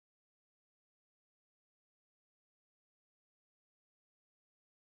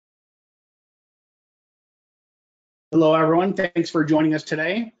Hello, everyone. Thanks for joining us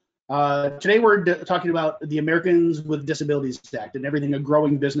today. Today, we're talking about the Americans with Disabilities Act and everything a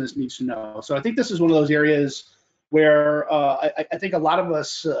growing business needs to know. So I think this is one of those areas where I think a lot of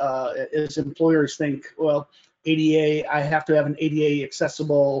us as employers think, well, ADA, I have to have an ADA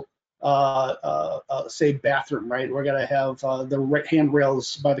accessible, say, bathroom, right? We're going to have the right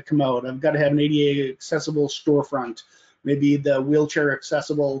handrails by the commode. I've got to have an ADA accessible storefront, maybe the wheelchair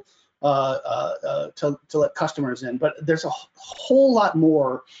accessible to let customers in. But there's a whole lot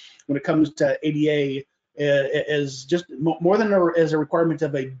more when it comes to ADA as just more than as a requirement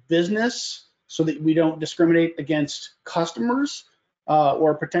of a business so that we don't discriminate against customers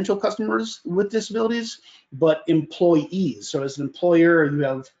or potential customers with disabilities, but employees. So as an employer, you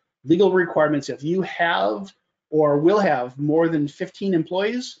have legal requirements. If you have or will have more than 15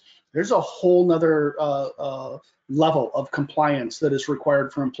 employees, there's a whole nother level of compliance that is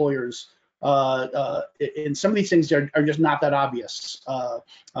required for employers. And some of these things are just not that obvious.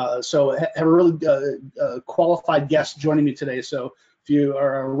 So I have a really qualified guest joining me today. So if you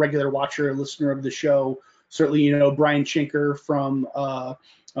are a regular watcher or listener of the show, certainly you know Brian Schenker from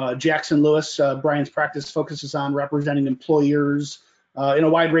Jackson Lewis. Brian's practice focuses on representing employers in a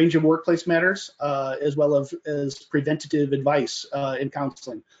wide range of workplace matters, as well as preventative advice and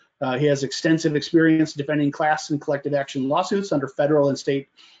counseling. He has extensive experience defending class and collective action lawsuits under federal and state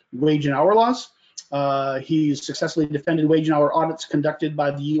wage and hour laws. He's successfully defended wage and hour audits conducted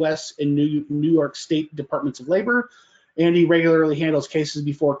by the U.S. and New York State Departments of Labor, and he regularly handles cases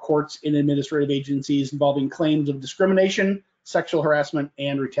before courts and administrative agencies involving claims of discrimination, sexual harassment,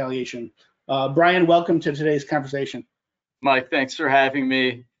 and retaliation. Brian, welcome to today's conversation. Mike, thanks for having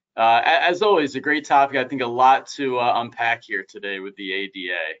me. As always, a great topic. I think a lot to unpack here today with the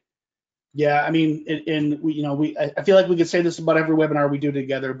ADA. Yeah, I mean, I feel like we could say this about every webinar we do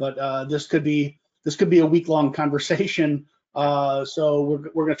together, but this could be a week-long conversation. So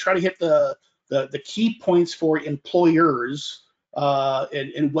we're going to try to hit the key points for employers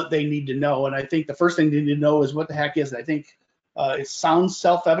and what they need to know. And I think the first thing they need to know is what the heck is it? I think it sounds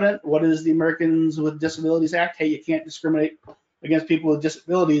self-evident. What is the Americans with Disabilities Act? Hey, you can't discriminate against people with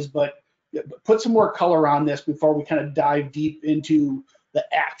disabilities, but put some more color on this before we kind of dive deep into the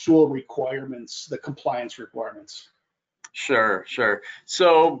actual requirements, the compliance requirements. Sure.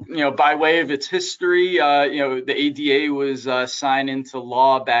 So, by way of its history, the ADA was signed into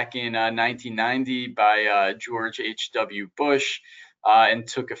law back in 1990 by George H.W. Bush and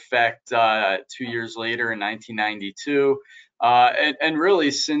took effect 2 years later in 1992. And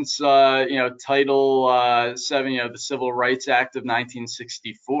really since, Title VII, the Civil Rights Act of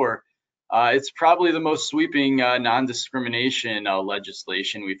 1964, it's probably the most sweeping non-discrimination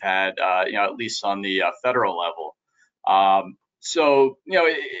legislation we've had, at least on the federal level. So,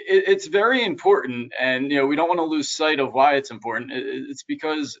 it's very important, and, we don't want to lose sight of why it's important. It's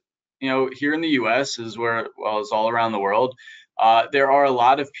because, here in the U.S., as well as all around the world, there are a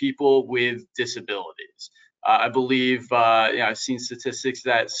lot of people with disabilities. I believe, I've seen statistics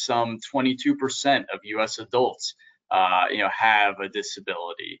that some 22% of U.S. adults, have a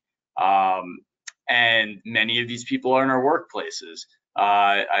disability. And many of these people are in our workplaces.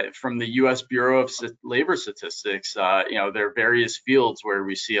 From the U.S. Bureau of Labor Statistics, there are various fields where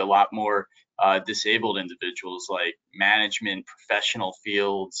we see a lot more disabled individuals, like management, professional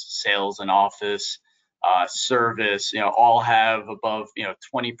fields, sales and office, service, all have above,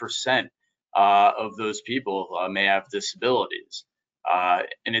 20% of those people may have disabilities.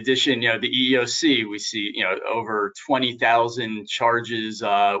 In addition, the EEOC, we see, over 20,000 charges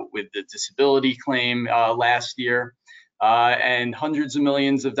with the disability claim last year, and hundreds of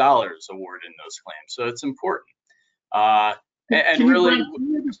millions of dollars awarded in those claims. So it's important. Can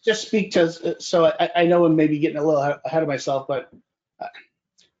you just speak to, so I know I'm maybe getting a little ahead of myself, but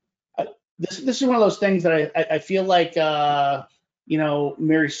this is one of those things that I feel like,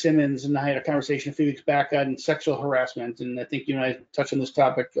 Mary Simmons and I had a conversation a few weeks back on sexual harassment, and I think you and I touched on this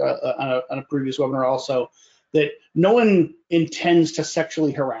topic on a previous webinar also, that no one intends to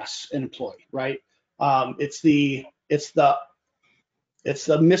sexually harass an employee, right? It's the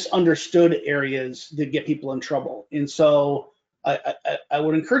misunderstood areas that get people in trouble. And so I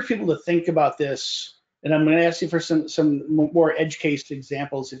would encourage people to think about this, and I'm going to ask you for some more edge case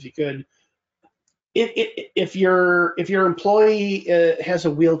examples, if you could. If your employee has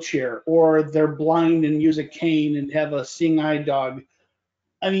a wheelchair, or they're blind and use a cane and have a seeing eye dog,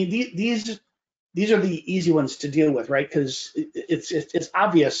 I mean, these are the easy ones to deal with, right? Because it's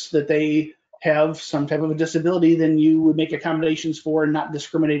obvious that they have some type of a disability, then you would make accommodations for and not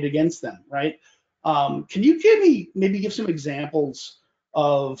discriminate against them, right? Can you maybe give some examples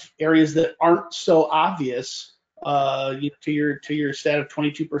of areas that aren't so obvious to your stat of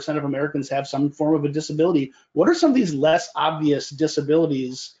 22% of Americans have some form of a disability. What are some of these less obvious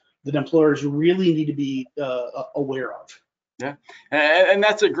disabilities that employers really need to be aware of? Yeah, and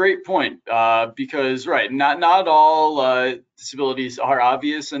that's a great point, because right, not all disabilities are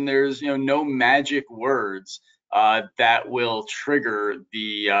obvious, and there's no magic words that will trigger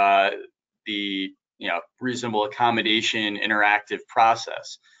the reasonable accommodation interactive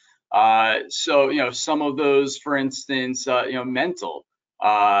process. So some of those, for instance, mental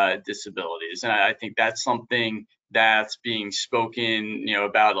disabilities, and I think that's something that's being spoken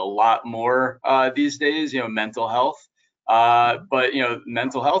about a lot more these days. Mental health. But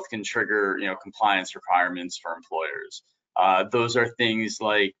mental health can trigger compliance requirements for employers. Those are things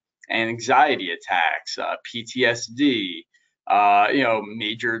like anxiety attacks, PTSD,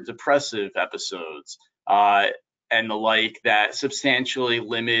 major depressive episodes, and the like that substantially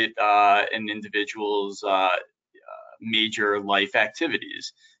limit an individual's major life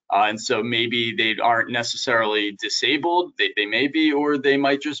activities. And so maybe they aren't necessarily disabled, they may be, or they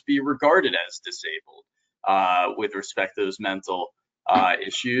might just be regarded as disabled with respect to those mental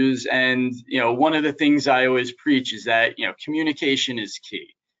issues. And one of the things I always preach is that communication is key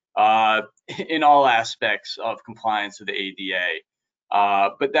in all aspects of compliance with the ADA.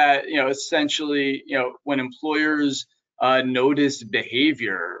 But that essentially when employers notice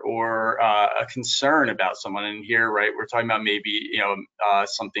behavior or a concern about someone, and here right we're talking about maybe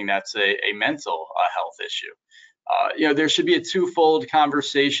something that's a mental health issue. There should be a twofold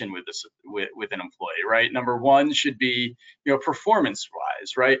conversation with an employee, right? Number one should be,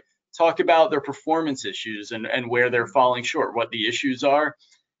 performance-wise, right? Talk about their performance issues and where they're falling short, what the issues are.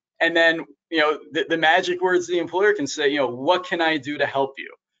 And then, the magic words the employer can say, what can I do to help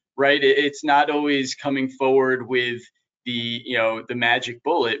you, right? It's not always coming forward with the magic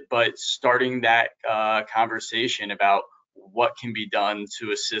bullet, but starting that conversation about what can be done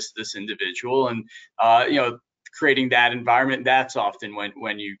to assist this individual, and creating that environment. That's often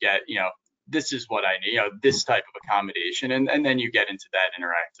when you get this is what I need, this type of accommodation, and then you get into that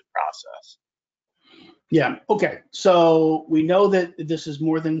interactive process. Yeah. Okay. So we know that this is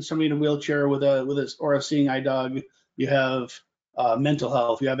more than somebody in a wheelchair with a seeing eye dog. You have mental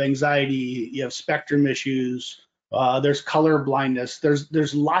health. You have anxiety. You have spectrum issues. There's color blindness.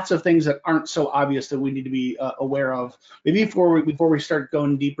 There's lots of things that aren't so obvious that we need to be aware of. Maybe before we start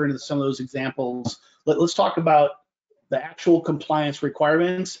going deeper into some of those examples, let's talk about the actual compliance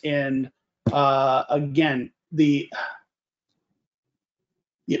requirements. And again,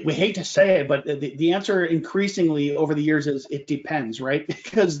 we hate to say it, but the answer increasingly over the years is it depends, right?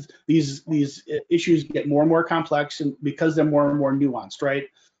 Because these issues get more and more complex, and because they're more and more nuanced, right?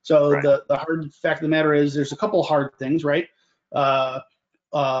 So right. The hard fact of the matter is there's a couple hard things, right?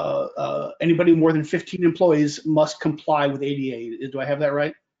 Anybody more than 15 employees must comply with ADA. Do I have that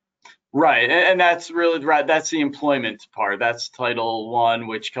right? Right, and that's really right. That's the employment part. That's Title I,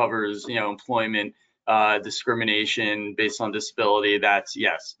 which covers employment discrimination based on disability. That's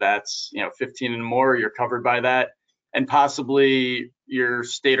 15 and more. You're covered by that, and possibly your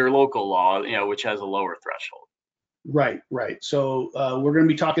state or local law, which has a lower threshold. Right. So we're going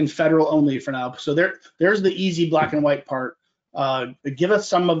to be talking federal only for now. So there's the easy black and white part. Give us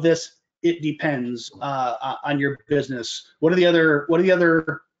some of this. It depends on your business. What are the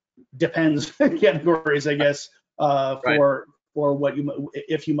other depends categories, I guess, for what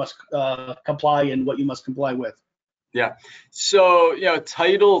if you must comply and what you must comply with? Yeah. So,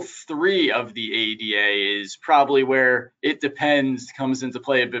 Title III of the ADA is probably where it depends comes into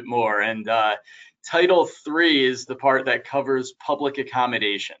play a bit more. And Title III is the part that covers public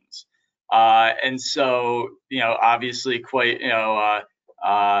accommodations. And so, obviously quite,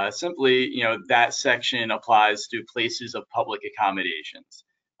 simply, that section applies to places of public accommodations.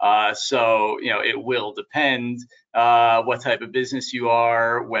 So, it will depend what type of business you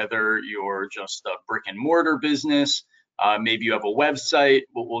are, whether you're just a brick and mortar business, maybe you have a website.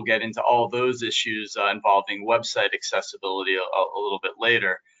 We'll get into all those issues involving website accessibility a little bit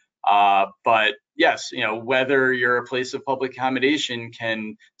later. But yes, whether you're a place of public accommodation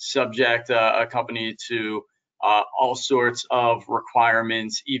can subject a company to all sorts of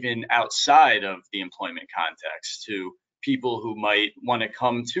requirements, even outside of the employment context, to people who might want to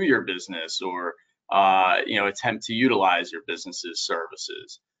come to your business or attempt to utilize your business's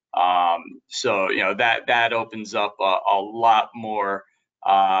services. So that opens up a lot more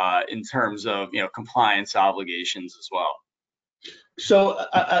in terms of compliance obligations as well. So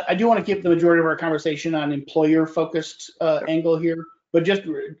I do want to keep the majority of our conversation on employer-focused angle here, but just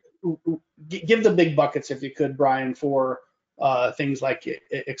give the big buckets if you could, Brian, for things like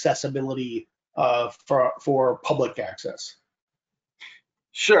accessibility for public access?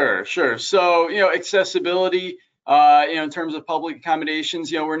 Sure, sure. So, accessibility, in terms of public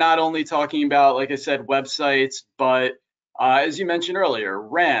accommodations, we're not only talking about, like I said, websites, but as you mentioned earlier,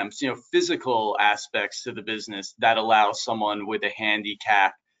 ramps, physical aspects to the business that allow someone with a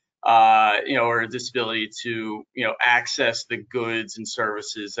handicap, or a disability to, access the goods and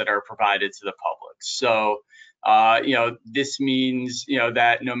services that are provided to the public. So, this means,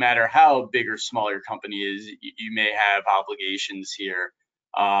 that no matter how big or small your company is, you may have obligations here.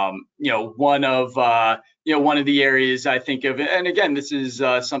 One of the areas I think of, and again, this is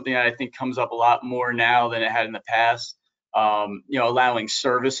something I think comes up a lot more now than it had in the past. Allowing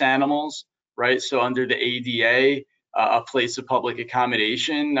service animals, right? So under the ADA, a place of public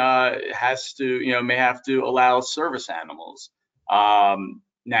accommodation has to, may have to allow service animals.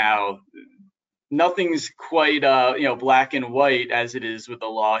 Now, nothing's quite, black and white as it is with the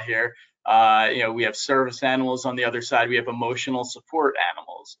law here. We have service animals. On the other side, we have emotional support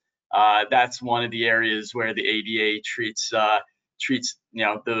animals. That's one of the areas where the ADA treats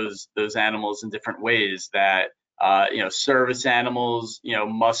those animals in different ways. That service animals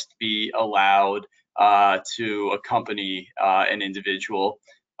must be allowed to accompany an individual.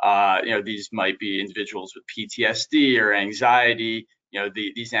 These might be individuals with PTSD or anxiety.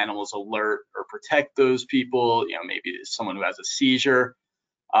 These animals alert or protect those people. Maybe someone who has a seizure.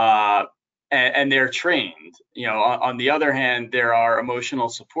 And they're trained. On the other hand, there are emotional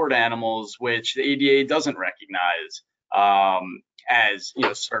support animals, which the ADA doesn't recognize as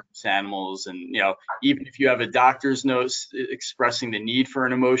service animals. And even if you have a doctor's note expressing the need for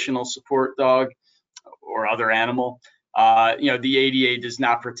an emotional support dog or other animal, the ADA does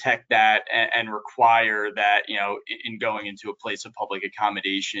not protect that and require that in going into a place of public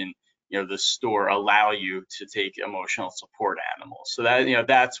accommodation, the store allow you to take emotional support animals. So that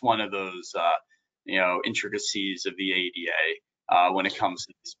that's one of those intricacies of the ADA when it comes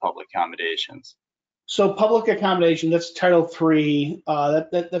to these public accommodations. So public accommodation, that's Title III.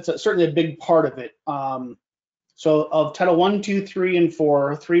 That's certainly a big part of it. So of Title 1, 2, 3, and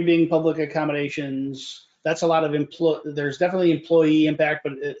 4, 3 being public accommodations, that's a lot of there's definitely employee impact,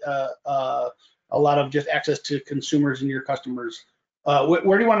 but a lot of just access to consumers and your customers.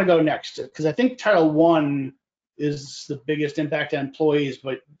 Where do you want to go next? Because I think Title I is the biggest impact on employees,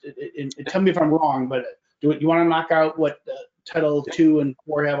 but tell me if I'm wrong, but do you want to knock out what Title II and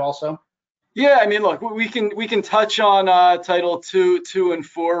 4 have also? Yeah, I mean, look, we can touch on Title 2, 2, and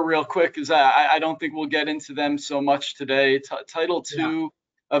 4 real quick, because I don't think we'll get into them so much today. Title 2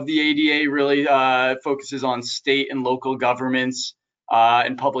 of the ADA really focuses on state and local governments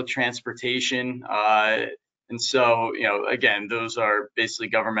and public transportation. And so, again, those are basically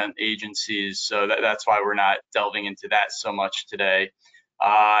government agencies. So that's why we're not delving into that so much today.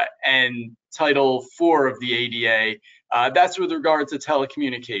 And Title 4 of the ADA, that's with regard to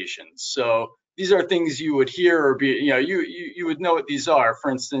telecommunications. So these are things you would hear or be, you would know what these are. For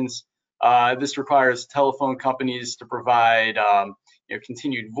instance, this requires telephone companies to provide,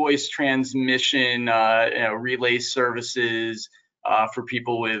 continued voice transmission, relay services for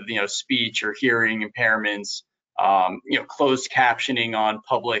people with, speech or hearing impairments, closed captioning on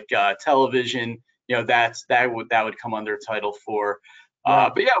public television. That would come under Title 4.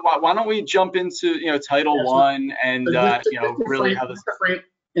 But yeah, why don't we jump into Title I and really how this.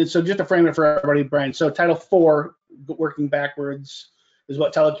 And so just to frame it for everybody, Brian. So Title 4, working backwards, is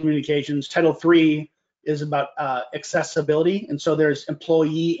about telecommunications. Title 3 is about accessibility, and so there's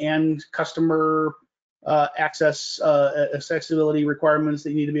employee and customer accessibility requirements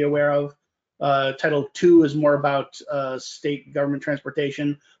that you need to be aware of. Title 2 is more about state government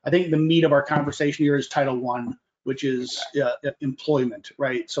transportation. I think the meat of our conversation here is Title 1, which is employment,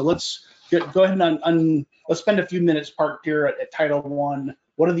 right? So let's go ahead and let's spend a few minutes parked here at Title 1.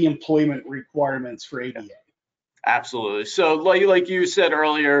 What are the employment requirements for ADA? Absolutely. So like you said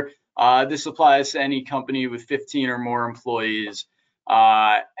earlier, this applies to any company with 15 or more employees.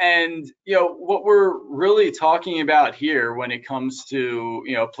 And what we're really talking about here when it comes to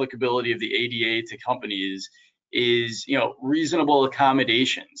applicability of the ADA to companies is reasonable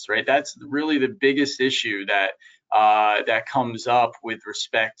accommodations, right? That's really the biggest issue that comes up with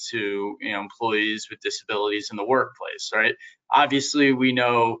respect to employees with disabilities in the workplace, right? Obviously, we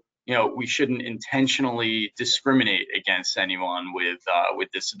know we shouldn't intentionally discriminate against anyone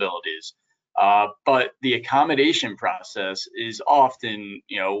with disabilities. But the accommodation process is often,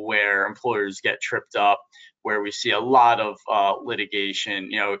 where employers get tripped up, where we see a lot of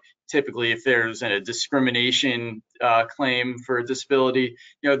litigation. typically if there's a discrimination claim for a disability,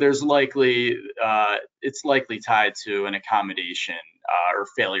 there's likely it's likely tied to an accommodation or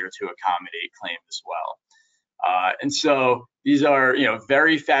failure to accommodate claim as well. And so these are,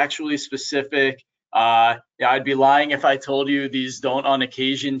 very factually specific. I'd be lying if I told you these don't on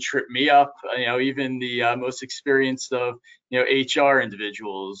occasion trip me up. Even the most experienced of, HR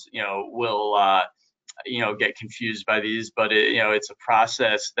individuals, will, get confused by these, but it's a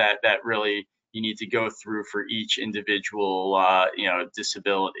process that really you need to go through for each individual,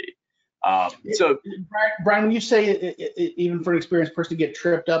 disability. So, Brian, when you say even for an experienced person to get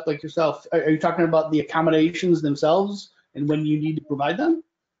tripped up like yourself, are you talking about the accommodations themselves and when you need to provide them?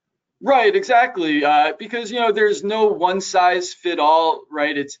 right, exactly. Because there's no one size fit all,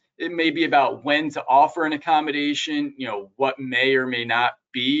 right? It may be about when to offer an accommodation, what may or may not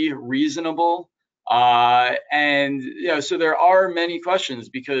be reasonable, and so there are many questions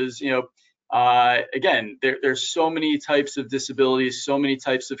because again, there's so many types of disabilities, so many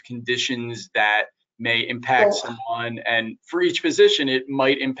types of conditions that may impact someone, and for each position, it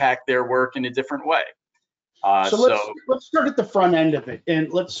might impact their work in a different way. So let's start at the front end of it, and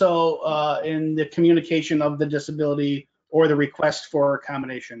in the communication of the disability or the request for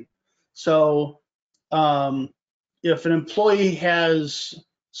accommodation. So if an employee has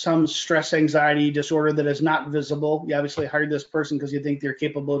some stress anxiety disorder that is not visible, you obviously hired this person because you think they're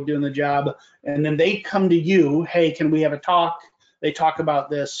capable of doing the job, and then they come to you, hey, can we have a talk? They talk about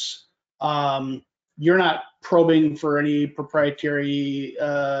this. You're not probing for any proprietary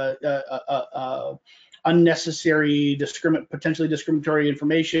unnecessary potentially discriminatory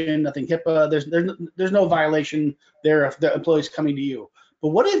information, nothing HIPAA. There's no violation there if the employee's coming to you. But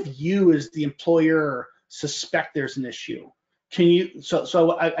what if you, as the employer, suspect there's an issue? Can you?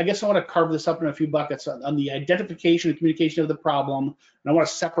 So I guess I want to carve this up in a few buckets on the identification and communication of the problem, and I want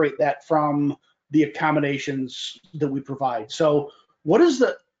to separate that from the accommodations that we provide. So what is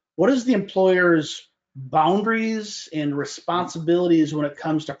the employer's boundaries and responsibilities when it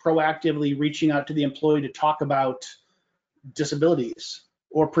comes to proactively reaching out to the employee to talk about disabilities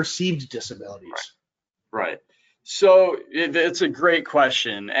or perceived disabilities? Right. So it's a great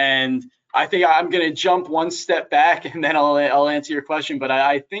question, and I think I'm going to jump one step back and then I'll answer your question. But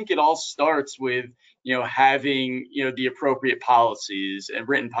I think it all starts with having the appropriate policies and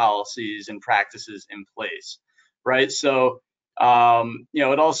written policies and practices in place, right? So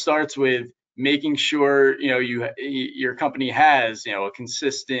it all starts with making sure your company has a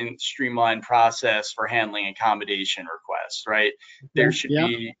consistent, streamlined process for handling accommodation requests, right? There should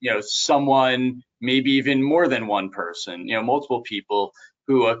be someone, maybe even more than one person, multiple people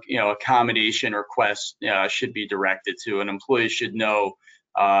who accommodation requests should be directed to. An employee should know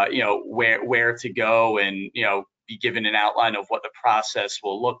where to go and be given an outline of what the process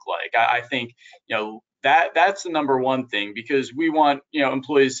will look like. I think that's the number one thing, because we want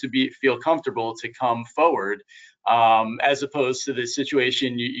employees to feel comfortable to come forward, as opposed to the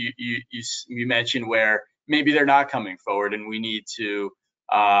situation you mentioned where maybe they're not coming forward and we need to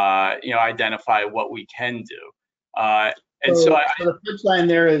identify what we can do. So the first line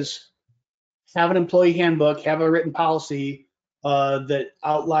there is have an employee handbook, have a written policy that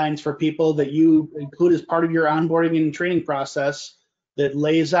outlines for people that you include as part of your onboarding and training process that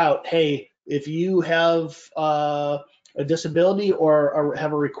lays out, hey, if you have a disability or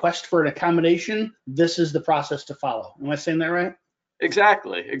have a request for an accommodation, this is the process to follow. Am I saying that right?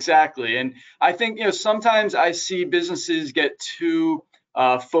 Exactly. And I think sometimes I see businesses get too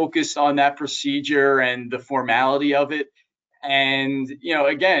focused on that procedure and the formality of it. And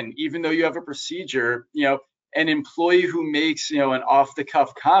again, even though you have a procedure, an employee who makes an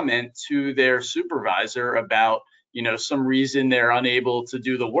off-the-cuff comment to their supervisor about some reason they're unable to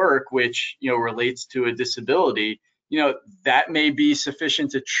do the work, which relates to a disability, that may be sufficient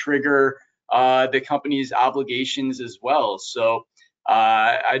to trigger the company's obligations as well. So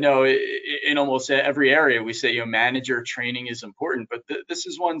I know in almost every area we say manager training is important, but this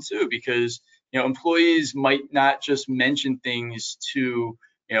is one too, because employees might not just mention things to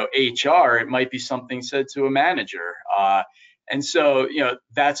HR. It might be something said to a manager. And so,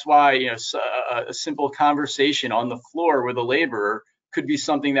 that's why, a simple conversation on the floor with a laborer could be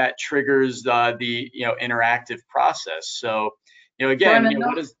something that triggers the interactive process. So, again,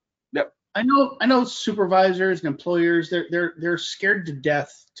 Brian, I know supervisors and employers, they're scared to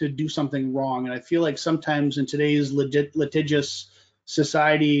death to do something wrong. And I feel like sometimes in today's litigious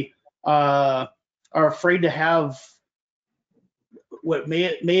society, are afraid to have what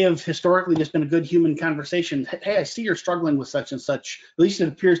may have historically just been a good human conversation. Hey, I see you're struggling with such and such. At least it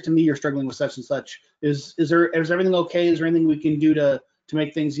appears to me you're struggling with such and such. Is everything okay? Is there anything we can do to to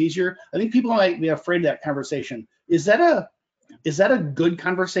make things easier. I think people might be afraid of that conversation. Is that a good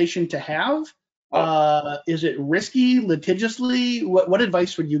conversation to have? Is it risky, litigiously? What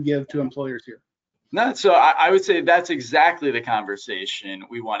advice would you give to employers here? No, so I would say that's exactly the conversation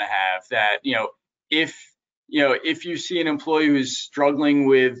we want to have. That, if you see an employee who's struggling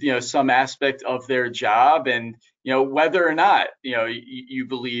with, some aspect of their job, and, whether or not, you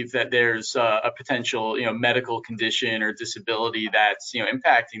believe that there's a potential, medical condition or disability that's,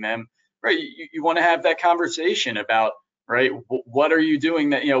 impacting them, right? You want to have that conversation about, right, what are you doing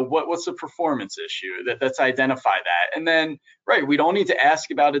that, what's the performance issue that's identify that. And then, right, we don't need to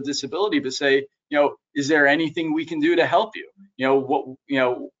ask about a disability, but say, is there anything we can do to help you?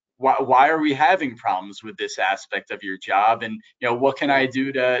 Why are we having problems with this aspect of your job? And, what can I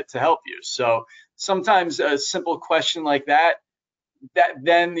do to help you? So sometimes a simple question like that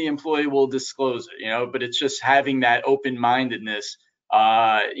then the employee will disclose it, but it's just having that open-mindedness,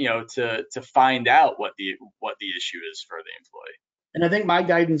 to find out what the issue is for the employee. And I think my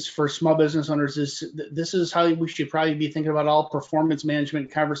guidance for small business owners is this is how we should probably be thinking about all performance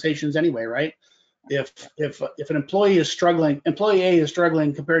management conversations anyway, right? If an employee is struggling, employee A is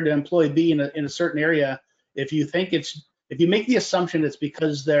struggling compared to employee B in a certain area, if you make the assumption it's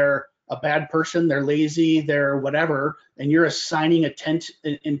because they're a bad person, they're lazy, they're whatever, and you're assigning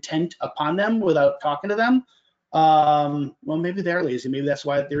intent upon them without talking to them, well, maybe they're lazy. Maybe that's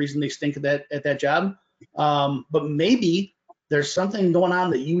why the reason they stink at that job. But maybe there's something going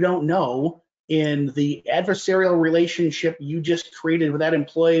on that you don't know in the adversarial relationship you just created with that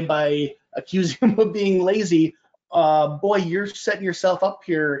employee by accusing him of being lazy. Boy, you're setting yourself up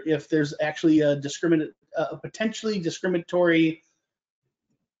here if there's actually a potentially discriminatory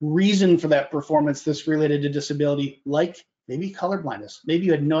reason for that performance that's related to disability, like maybe colorblindness. Maybe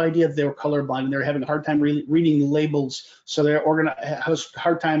you had no idea that they were colorblind and they're having a hard time reading labels, so they're have a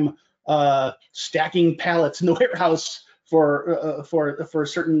hard time stacking pallets in the warehouse for a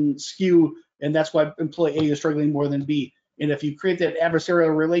certain SKU, and that's why employee A is struggling more than B. And if you create that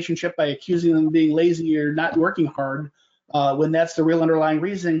adversarial relationship by accusing them of being lazy or not working hard, when that's the real underlying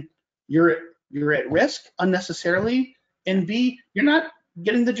reason, you're at risk unnecessarily, and B, you're not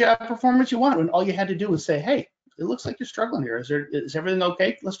getting the job performance you want when all you had to do was say, hey, it looks like you're struggling here. Is everything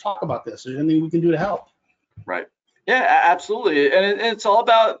okay? Let's talk about this. Is there anything we can do to help? Right. Yeah, absolutely. And it's all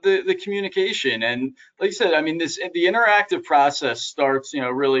about the communication. And like you said, I mean, the interactive process starts,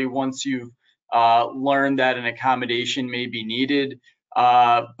 really once you've learned that an accommodation may be needed.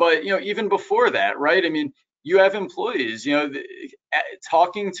 But, even before that, right? I mean, you have employees,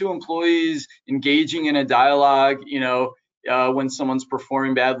 talking to employees, engaging in a dialogue, when someone's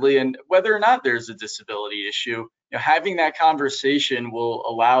performing badly, and whether or not there's a disability issue, having that conversation will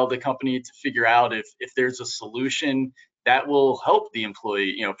allow the company to figure out if there's a solution that will help the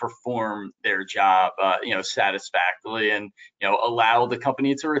employee, perform their job, satisfactorily, and, allow the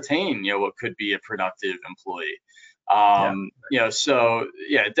company to retain, what could be a productive employee. So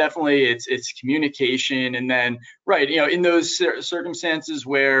yeah, definitely it's communication. And then, right, in those circumstances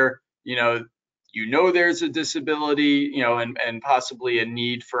where, there's a disability, and possibly a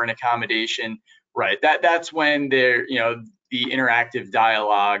need for an accommodation, right, that's when the interactive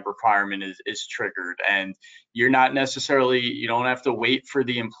dialogue requirement is triggered, and you don't have to wait for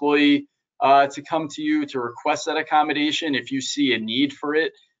the employee to come to you to request that accommodation. If you see a need for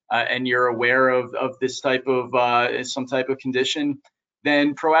it, and you're aware of this type of some type of condition,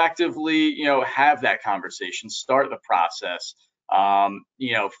 then proactively, have that conversation, start the process,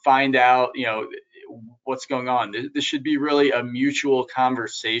 find out, what's going on. This should be really a mutual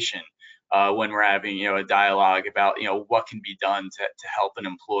conversation when we're having, a dialogue about, what can be done to help an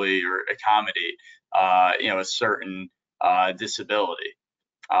employee or accommodate, a certain disability.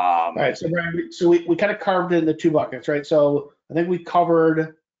 All right, so Brian, so we kind of carved in the two buckets, right? So I think we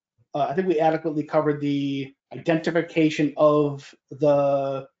adequately covered the identification of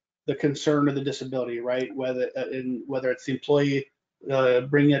the concern or the disability, right? Whether it's the employee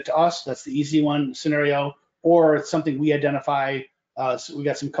bringing it to us, that's the easy one scenario, or it's something we identify. So we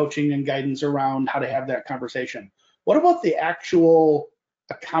got some coaching and guidance around how to have that conversation. What about the actual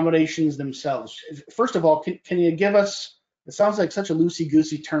accommodations themselves? First of all, can you give us? It sounds like such a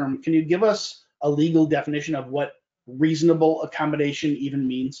loosey-goosey term. Can you give us a legal definition of what reasonable accommodation even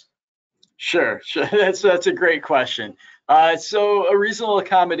means? Sure. That's a great question. So a reasonable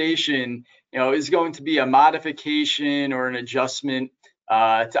accommodation, is going to be a modification or an adjustment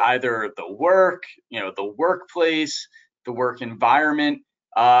to either the work, the workplace, the work environment,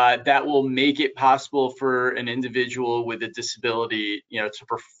 that will make it possible for an individual with a disability, to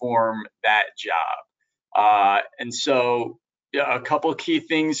perform that job. And so, a couple key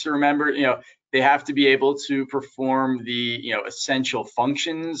things to remember. They have to be able to perform the essential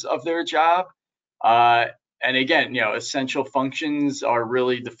functions of their job. And again, essential functions are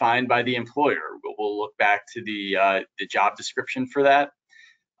really defined by the employer. We'll look back to the job description for that.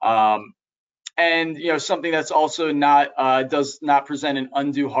 And something that's also not does not present an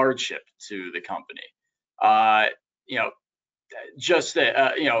undue hardship to the company. You know, just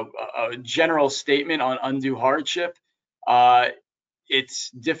a general statement on undue hardship.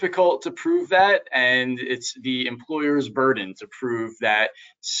 It's difficult to prove that, and it's the employer's burden to prove that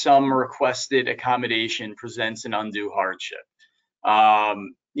some requested accommodation presents an undue hardship.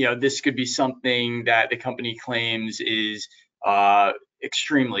 This could be something that the company claims is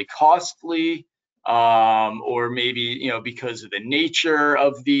extremely costly, or maybe because of the nature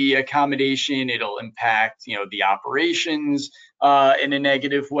of the accommodation, it'll impact the operations in a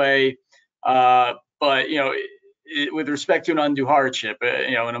negative way. But with respect to an undue hardship,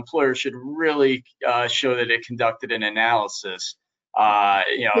 an employer should really show that it conducted an analysis,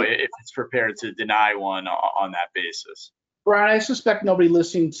 if it's prepared to deny one on that basis. Brian, I suspect nobody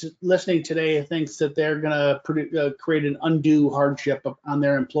listening today thinks that they're going to create an undue hardship on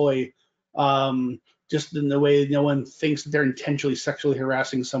their employee, just in the way no one thinks that they're intentionally sexually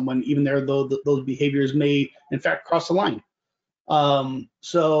harassing someone, even though those behaviors may, in fact, cross the line.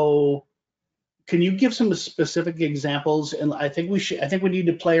 So can you give some specific examples? And I think we need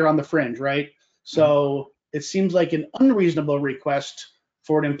to play around the fringe, right? So it seems like an unreasonable request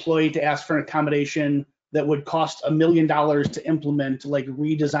for an employee to ask for an accommodation that would cost $1 million to implement, like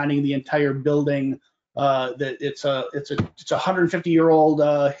redesigning the entire building. That it's a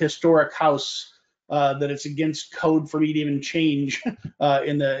 150-year-old historic house, that it's against code for me to even change.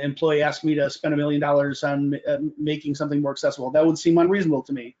 And the employee asked me to spend $1 million on making something more accessible. That would seem unreasonable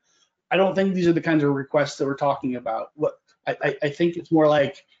to me. I don't think these are the kinds of requests that we're talking about. What I think it's more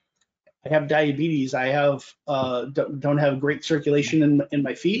like, I have diabetes. I have don't have great circulation in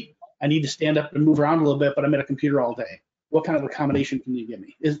my feet. I need to stand up and move around a little bit, but I'm at a computer all day. What kind of accommodation can you give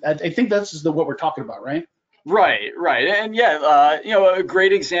me? I think that's what we're talking about, right? Right. And yeah, a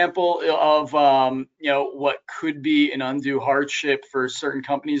great example of what could be an undue hardship for certain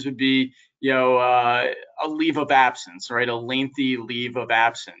companies would be a leave of absence, right? A lengthy leave of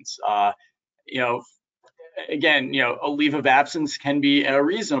absence. Again, a leave of absence can be a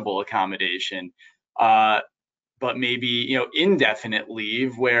reasonable accommodation, but maybe indefinite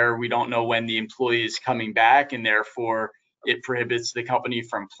leave where we don't know when the employee is coming back, and therefore it prohibits the company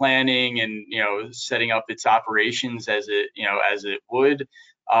from planning and setting up its operations as it would.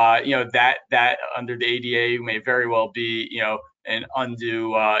 That under the ADA may very well be an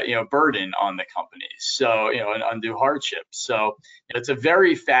undue burden on the company. So an undue hardship. So it's a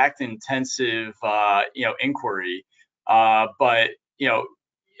very fact intensive inquiry, but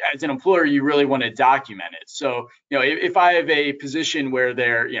as an employer, you really want to document it. So, if I have a position where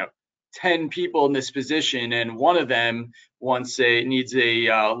there, 10 people in this position, and one of them needs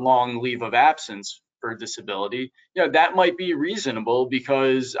a long leave of absence for disability, that might be reasonable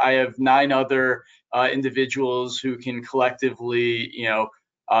because I have 9 other individuals who can collectively,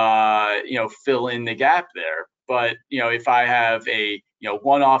 fill in the gap there. But if I have a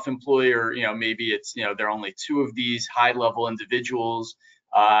one-off employer, maybe it's there are only 2 of these high-level individuals.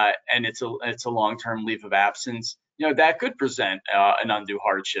 And it's a long-term leave of absence, that could present an undue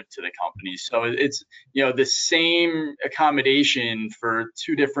hardship to the company. So it's the same accommodation for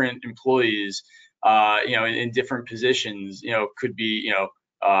 2 different employees, in different positions, could be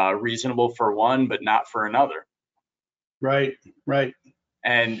reasonable for one, but not for another. Right.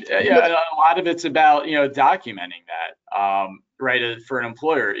 And a lot of it's about documenting that, right? For an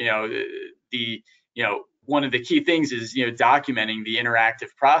employer, one of the key things is documenting the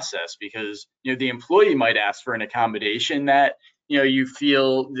interactive process, because the employee might ask for an accommodation that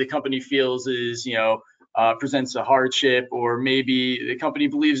the company feels is presents a hardship, or maybe the company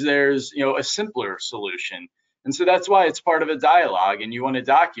believes there's a simpler solution. And so that's why it's part of a dialogue, and you want to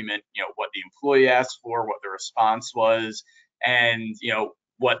document what the employee asked for, what the response was, and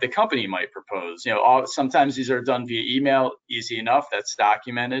what the company might propose. Sometimes these are done via email, easy enough, that's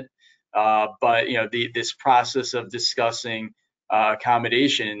documented. But this process of discussing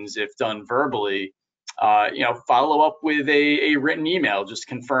accommodations, if done verbally, follow up with a written email just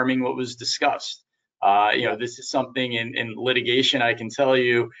confirming what was discussed. This is something in litigation, I can tell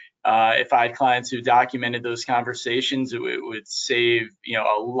you, if I had clients who documented those conversations, it would save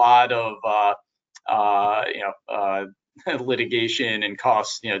a lot of litigation and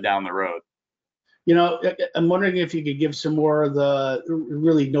costs down the road. I'm wondering if you could give some more of the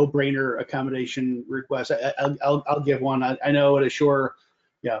really no-brainer accommodation requests. I'll give one. I know at Assure,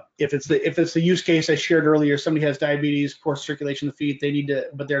 yeah, if it's the use case I shared earlier, somebody has diabetes, poor circulation of the feet, they need to,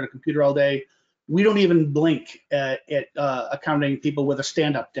 but they're at a computer all day. We don't even blink at accommodating people with a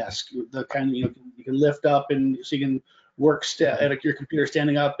stand-up desk, the kind you can lift up and so you can work at your computer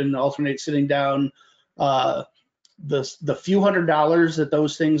standing up and alternate sitting down. The few $100s that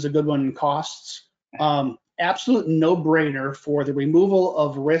those things, a good one, costs, absolute no-brainer for the removal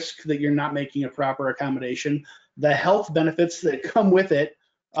of risk that you're not making a proper accommodation, the health benefits that come with it,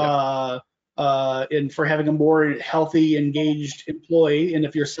 and for having a more healthy, engaged employee, and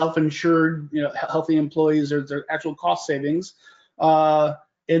if you're self-insured, healthy employees, there's actual cost savings, and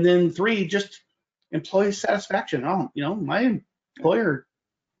then 3, just employee satisfaction. My employer,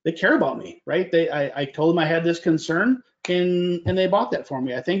 they care about me, right? I told them I had this concern, and they bought that for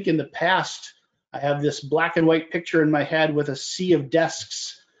me. I think in the past, I have this black and white picture in my head with a sea of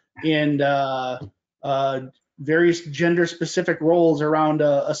desks and various gender-specific roles around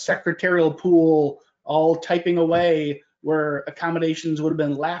a secretarial pool, all typing away, where accommodations would have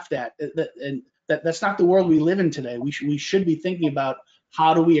been laughed at. And that's not the world we live in today. We should be thinking about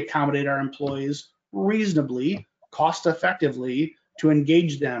how do we accommodate our employees reasonably, cost-effectively, to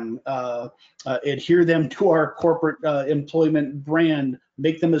engage them, adhere them to our corporate employment brand,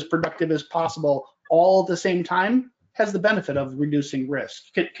 make them as productive as possible, all at the same time, has the benefit of reducing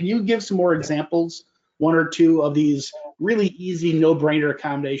risk. Can you give some more examples, 1 or 2 of these really easy, no-brainer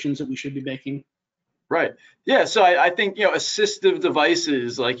accommodations that we should be making? Right. Yeah. So I think, assistive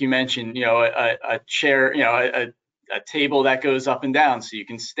devices, like you mentioned, a chair, a table that goes up and down so you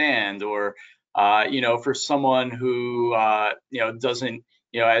can stand, or for someone who, doesn't,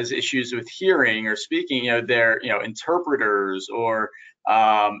 has issues with hearing or speaking, they're, interpreters, or,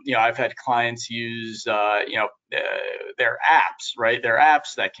 I've had clients use, their apps, right? Their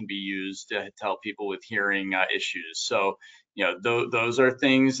apps that can be used to help people with hearing issues. So, those are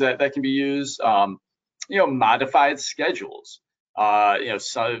things that can be used. Modified schedules,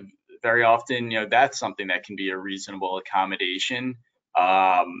 so very often, that's something that can be a reasonable accommodation.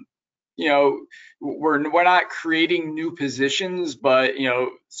 We're not creating new positions, but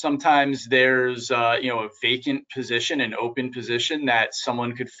sometimes there's a vacant position, an open position that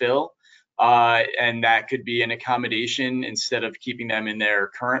someone could fill, and that could be an accommodation instead of keeping them in their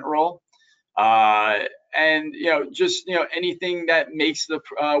current role. And just anything that makes the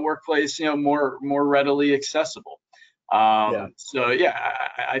workplace more readily accessible. So yeah,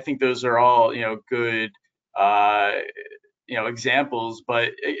 I think those are all good examples,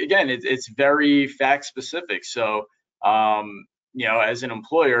 but again, it's very fact specific. So as an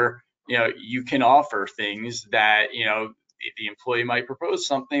employer, you can offer things that the employee might propose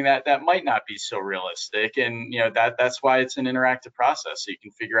something that might not be so realistic, and that's why it's an interactive process, so you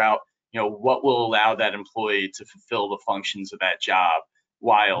can figure out what will allow that employee to fulfill the functions of that job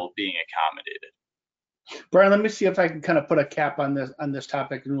while being accommodated. Brian, let me see if I can kind of put a cap on this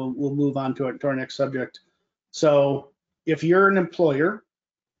topic, and we'll move on to our next subject. So if you're an employer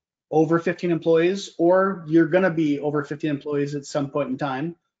over 15 employees, or you're going to be over 15 employees at some point in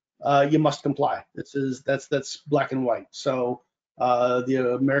time, you must comply. That's black and white. So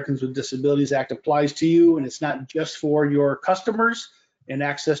the Americans with Disabilities Act applies to you, and it's not just for your customers and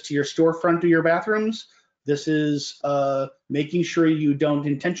access to your storefront or your bathrooms. This is making sure you don't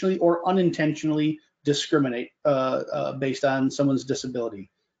intentionally or unintentionally discriminate based on someone's disability.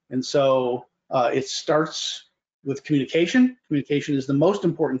 And so it starts with communication. Communication is the most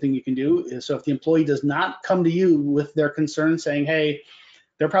important thing you can do. So if the employee does not come to you with their concern saying, hey,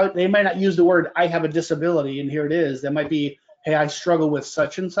 they might not use the word, I have a disability, and here it is. That might be, hey, I struggle with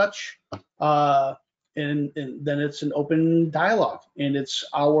such and such. And then it's an open dialogue, and it's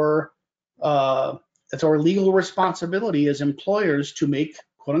our legal responsibility as employers to make,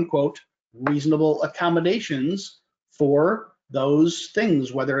 quote unquote, reasonable accommodations for those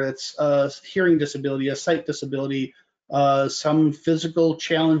things, whether it's a hearing disability, a sight disability, some physical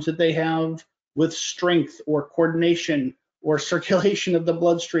challenge that they have with strength or coordination or circulation of the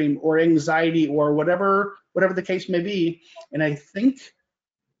bloodstream or anxiety or whatever the case may be. And I think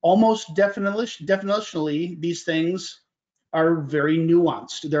almost definitionally, these things are very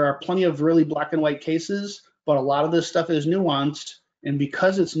nuanced. There are plenty of really black and white cases, but a lot of this stuff is nuanced. And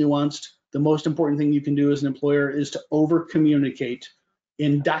because it's nuanced, the most important thing you can do as an employer is to over communicate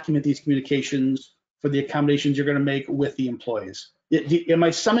and document these communications for the accommodations you're going to make with the employees. Am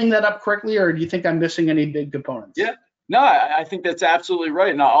I summing that up correctly, or do you think I'm missing any big components? Yeah. No, I think that's absolutely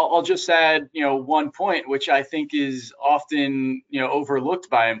right. And I'll just add, one point, which I think is often, overlooked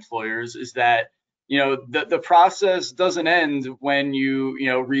by employers, is that, the process doesn't end when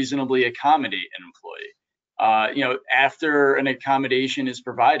you reasonably accommodate an employee. After an accommodation is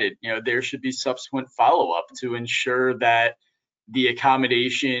provided, there should be subsequent follow-up to ensure that the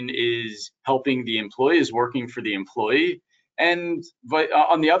accommodation is helping the employee, is working for the employee. And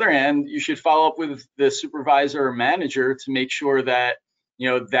on the other hand, you should follow up with the supervisor or manager to make sure that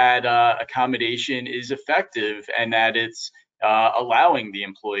that accommodation is effective and that it's allowing the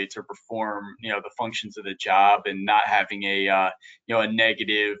employee to perform the functions of the job and not having a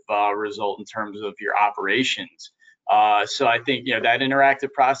negative result in terms of your operations. So I think that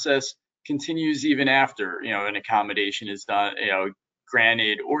interactive process continues even after an accommodation is done,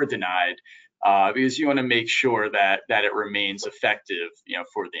 granted or denied, because you want to make sure that it remains effective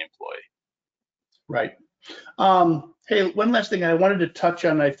for the employee. Right. Hey, one last thing I wanted to touch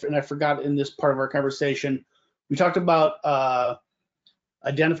on, and I forgot in this part of our conversation. We talked about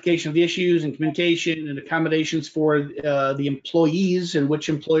identification of the issues and communication and accommodations for the employees and which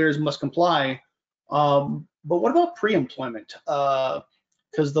employers must comply. But what about pre-employment?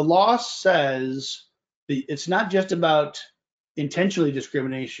 Because the law says it's not just about intentionally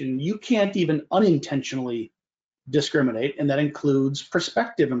discrimination. You can't even unintentionally discriminate, and that includes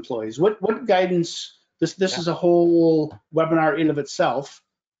prospective employees. What guidance? This is a whole webinar in of itself.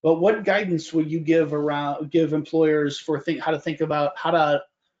 But what guidance would you give employers for how to think about how to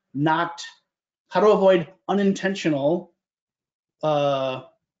avoid unintentional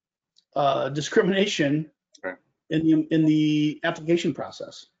discrimination in the application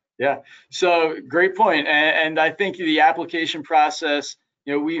process? Yeah, so great point. And I think the application process,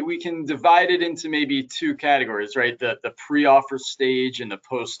 we can divide it into maybe two categories, right? The pre-offer stage and the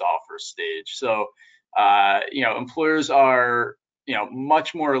post-offer stage. So, employers are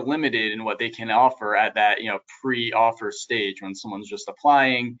much more limited in what they can offer at that pre-offer stage when someone's just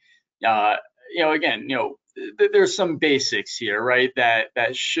applying. Again, there's some basics here, right?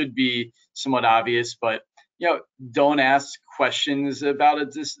 That should be somewhat obvious, but don't ask questions about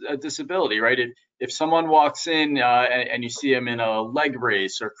a disability, right? If someone walks in and you see them in a leg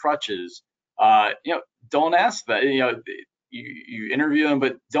brace or crutches, don't ask that. You interview them,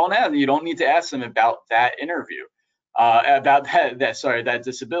 but don't ask. You don't need to ask them about that interview, about that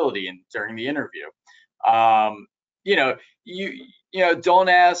disability, and during the interview. Don't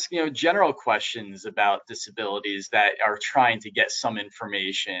ask general questions about disabilities that are trying to get some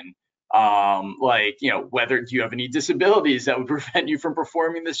information. Like whether do you have any disabilities that would prevent you from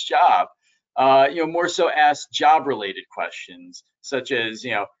performing this job. More so ask job related questions such as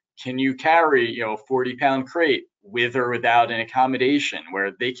can you carry a 40-pound crate with or without an accommodation,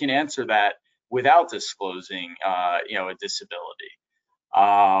 where they can answer that without disclosing a disability.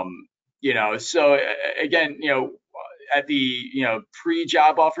 So again, at the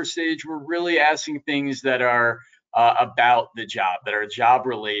pre-job offer stage, we're really asking things that are about the job, that are job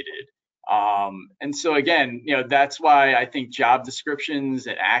related. And so again, that's why I think job descriptions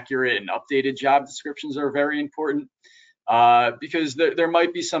and accurate and updated job descriptions are very important, because there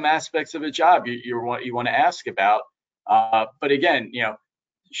might be some aspects of a job you want to ask about. But again,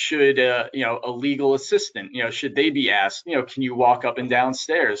 should a legal assistant, should they be asked, can you walk up and down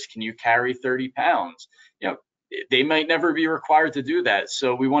stairs? Can you carry 30 pounds? They might never be required to do that.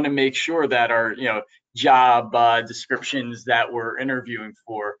 So we want to make sure that our, job descriptions that we're interviewing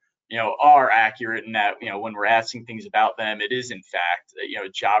for, are accurate, and that, when we're asking things about them, it is in fact,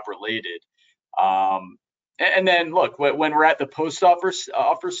 job related. And then look, when we're at the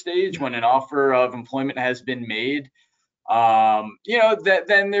offer stage, when an offer of employment has been made,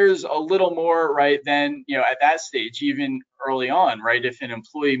 then there's a little more, right? Then, at that stage, even early on, right? If an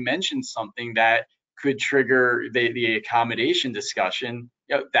employee mentions something that could trigger the accommodation discussion,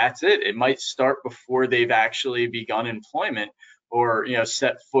 that's it. It might start before they've actually begun employment or,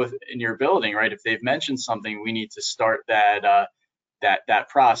 set foot in your building, right? If they've mentioned something, we need to start that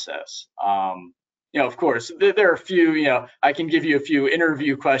process. Of course, there are a few, I can give you a few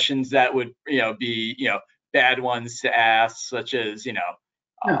interview questions that would, be, bad ones to ask, such as,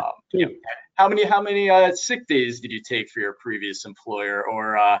 how many sick days did you take for your previous employer,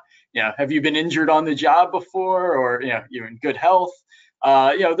 or have you been injured on the job before, or you're in good health?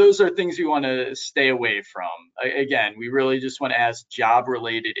 Those are things we want to stay away from. Again, we really just want to ask job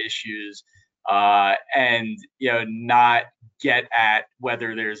related issues, and not get at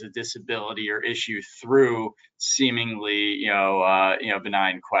whether there's a disability or issue through seemingly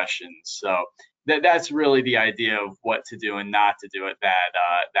benign questions. So that's really the idea of what to do and not to do at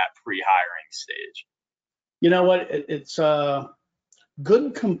that pre-hiring stage. You know what? It's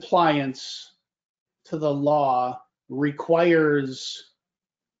good compliance to the law requires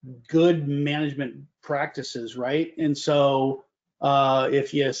good management practices, right? And so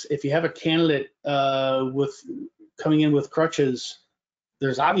if you have a candidate with coming in with crutches,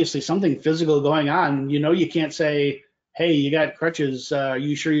 there's obviously something physical going on. You can't say, hey, you got crutches. Are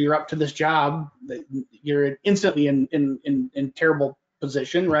you sure you're up to this job? You're instantly in terrible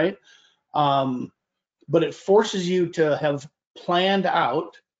position, right? But it forces you to have planned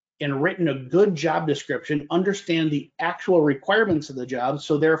out and written a good job description, understand the actual requirements of the job.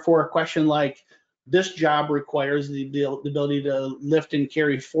 So therefore, a question like this job requires the ability to lift and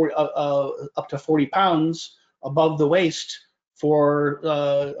carry up to 40 pounds above the waist for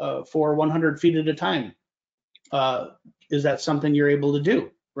 100 feet at a time. Is that something you're able to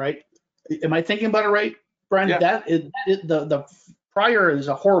do, right? Am I thinking about it right, Brian? Yeah. The prior is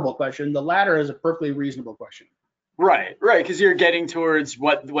a horrible question. The latter is a perfectly reasonable question. Right, because you're getting towards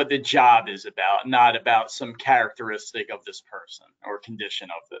what the job is about, not about some characteristic of this person or condition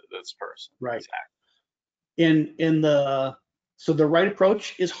of this person. Right. Exactly. So the right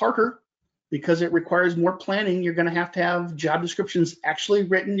approach is harder because it requires more planning. You're going to have job descriptions actually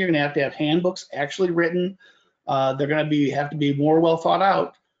written. You're going to have handbooks actually written. They're going to have to be more well thought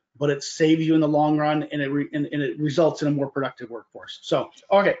out, but it saves you in the long run, and it results in a more productive workforce. So,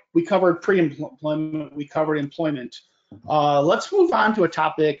 okay, we covered pre-employment, we covered employment. Let's move on to a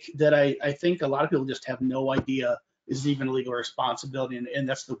topic that I think a lot of people just have no idea is even a legal responsibility, and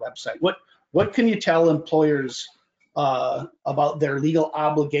that's the website. What can you tell employers about their legal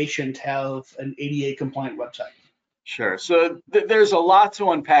obligation to have an ADA compliant website? Sure. So there's a lot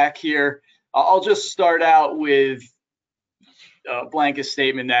to unpack here. I'll just start out with a blanket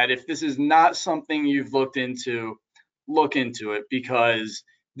statement that if this is not something you've looked into, look into it, because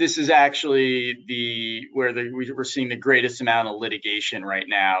this is actually we're seeing the greatest amount of litigation right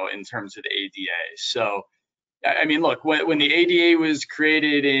now in terms of the ADA. So, I mean, look, when the ADA was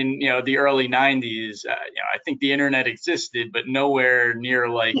created in the early 90s, I think the internet existed, but nowhere near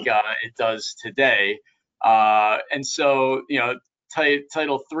like it does today. And so,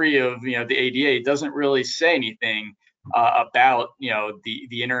 Title III of the ADA doesn't really say anything about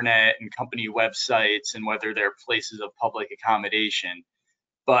the internet and company websites and whether they're places of public accommodation.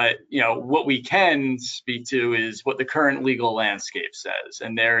 But what we can speak to is what the current legal landscape says,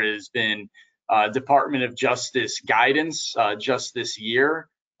 and there has been Department of Justice guidance just this year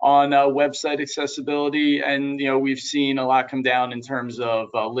on website accessibility, and we've seen a lot come down in terms of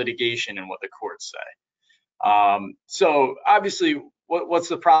litigation and what the courts say. So obviously, what's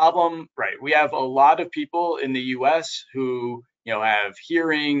the problem? Right, we have a lot of people in the U.S. who have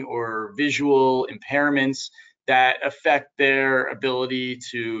hearing or visual impairments that affect their ability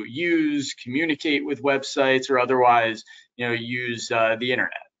to communicate with websites or otherwise use the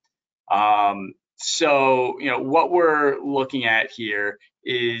internet. So what we're looking at here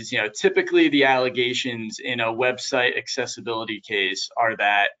is typically the allegations in a website accessibility case are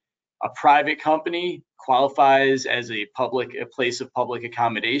that a private company qualifies as a place of public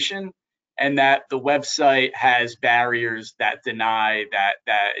accommodation, and that the website has barriers that deny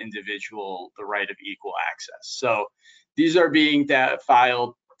that individual the right of equal access. So these are being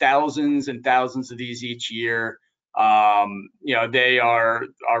filed, thousands and thousands of these each year. They are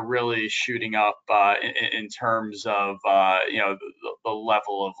really shooting up in terms of the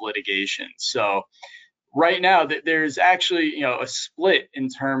level of litigation. So right now there's actually a split in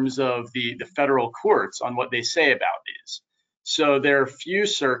terms of the federal courts on what they say about these. So there are a few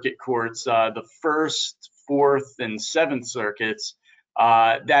circuit courts, the First, Fourth, and Seventh Circuits,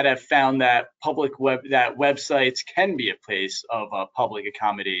 that have found that websites can be a place of public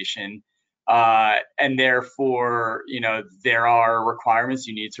accommodation, and therefore there are requirements.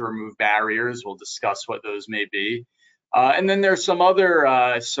 You need to remove barriers. We'll discuss what those may be, and then there's some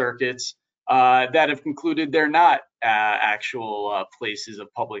other circuits that have concluded they're not actual places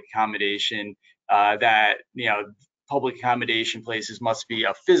of public accommodation. That public accommodation places must be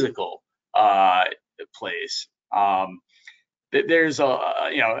a physical place. There's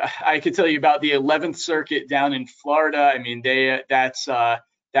I could tell you about the 11th Circuit down in Florida. I mean,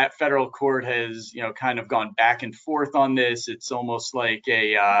 that federal court has kind of gone back and forth on this. It's almost like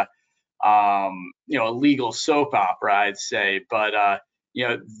a legal soap opera, I'd say. But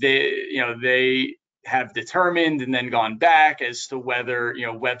they have determined and then gone back as to whether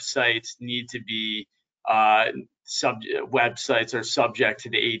websites need to be websites are subject to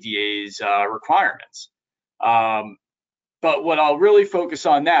the ADA's requirements. But what I'll really focus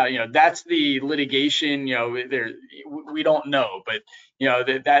on now, that's the litigation. We don't know, but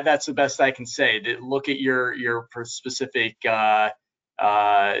that's the best I can say. To look at your specific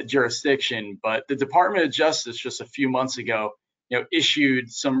jurisdiction. But the Department of Justice just a few months ago,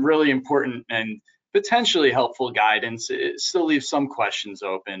 issued some really important and potentially helpful guidance. It still leaves some questions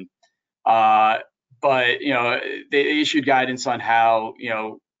open, but they issued guidance on how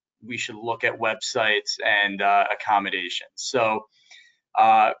we should look at websites and accommodations. So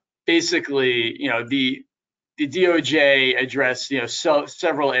basically, the DOJ addressed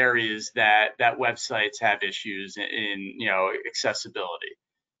several areas that websites have issues in accessibility.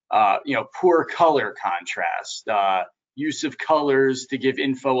 Poor color contrast, use of colors to give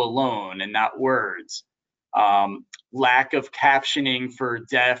info alone and not words, lack of captioning for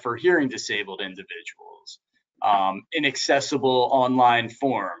deaf or hearing disabled individuals, inaccessible online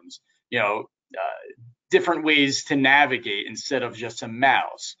forms, different ways to navigate instead of just a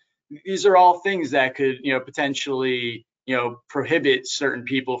mouse. These are all things that could potentially prohibit certain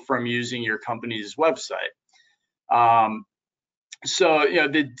people from using your company's website. So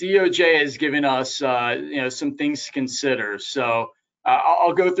the DOJ has given us some things to consider. So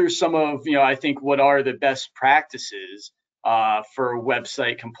I'll go through some of I think what are the best practices for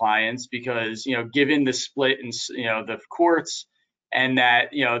website compliance, because given the split in the courts, and that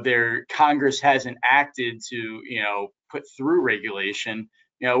their Congress hasn't acted to put through regulation,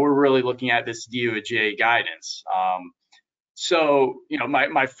 we're really looking at this DOJ guidance. So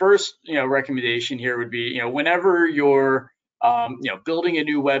my first recommendation here would be whenever you're building a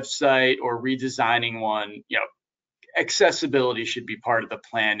new website or redesigning one, accessibility should be part of the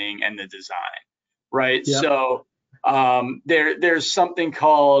planning and the design, right? Yep. So there's something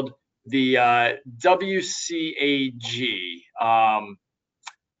called the WCAG. I'm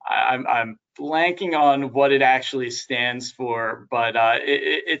blanking on what it actually stands for, but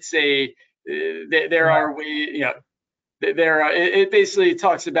it basically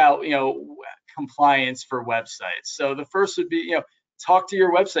talks about compliance for websites. So the first would be talk to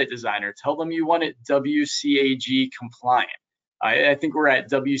your website designer, tell them you want it WCAG compliant. I think we're at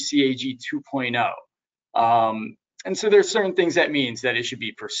WCAG 2.0. And so there's certain things that means that it should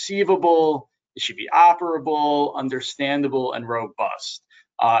be perceivable, it should be operable, understandable, and robust.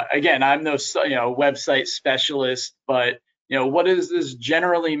 Again, I'm no website specialist, but what does this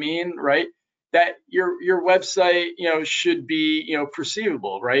generally mean, right? That your website should be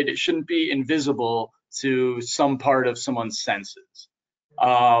perceivable, right? It shouldn't be invisible to some part of someone's senses.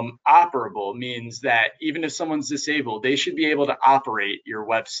 Operable means that even if someone's disabled, they should be able to operate your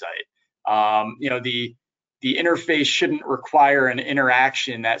website. The interface shouldn't require an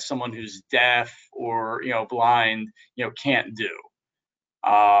interaction that someone who's deaf or blind can't do.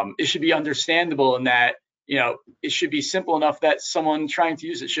 It should be understandable in that it should be simple enough that someone trying to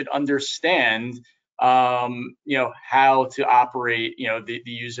use it should understand how to operate the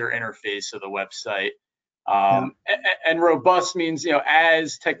user interface of the website. And robust means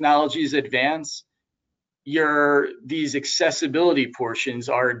as technologies advance, these accessibility portions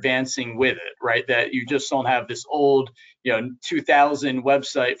are advancing with it, right? That you just don't have this old 2000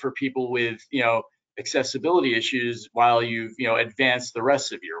 website for people with accessibility issues while you've advanced the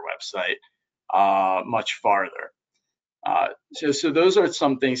rest of your website much farther. So those are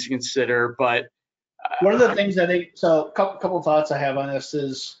some things to consider. But one of the things I think, so a couple of thoughts I have on this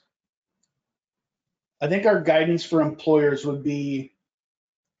is, I think our guidance for employers would be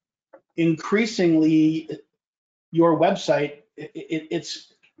increasingly your website.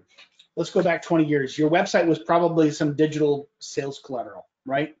 It's let's go back 20 years. Your website was probably some digital sales collateral,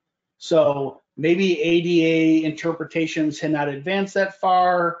 right? So maybe ADA interpretations had not advanced that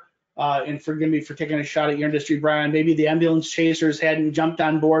far. And forgive me for taking a shot at your industry, Brian. Maybe the ambulance chasers hadn't jumped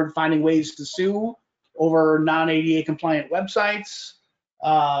on board finding ways to sue over non-ADA compliant websites.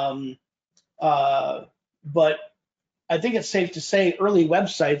 But I think it's safe to say early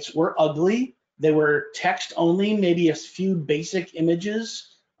websites were ugly. They were text only, maybe a few basic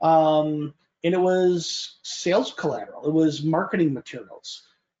images. And it was sales collateral. It was marketing materials.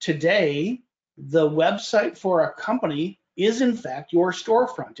 Today, the website for a company is in fact your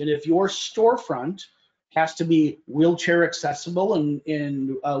storefront. And if your storefront has to be wheelchair accessible and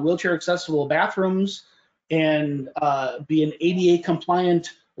in wheelchair accessible bathrooms and be an ADA compliant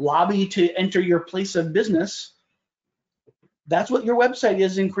lobby to enter your place of business, that's what your website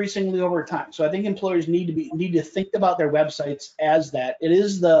is increasingly over time. So I think employers need to think about their websites as that. It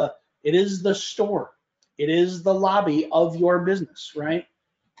is the store. It is the lobby of your business, right?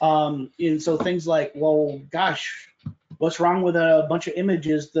 And so things like, well, gosh, what's wrong with a bunch of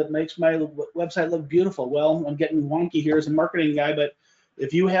images that makes my website look beautiful? Well, I'm getting wonky here as a marketing guy, but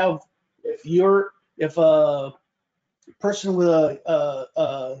if a person with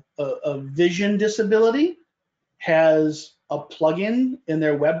a vision disability has a plugin in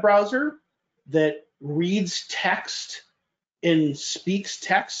their web browser that reads text in speaks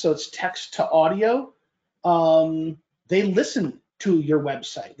text, so it's text to audio. They listen to your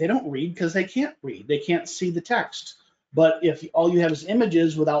website. They don't read because they can't read. They can't see the text. But if all you have is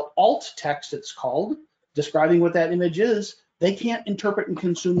images without alt text, it's called, describing what that image is, they can't interpret and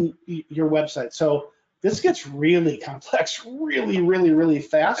consume your website. So this gets really complex, really, really, really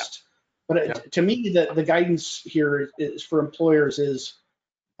fast. But to me, the guidance here is for employers is,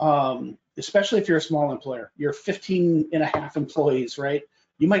 especially if you're a small employer, you're 15 and a half employees, right?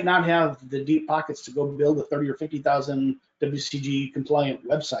 You might not have the deep pockets to go build a 30 or 50,000 WCG compliant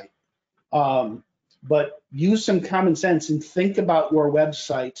website. But use some common sense and think about your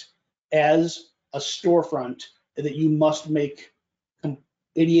website as a storefront that you must make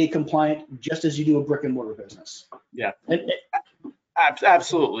ADA compliant, just as you do a brick and mortar business. Yeah,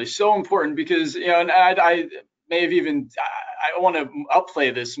 absolutely. So important, because, you know, and I may have even, I want to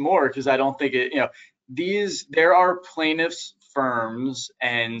upplay this more, because I don't think it, you know, there are plaintiffs firms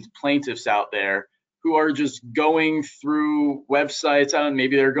and plaintiffs out there who are just going through websites. I don't know,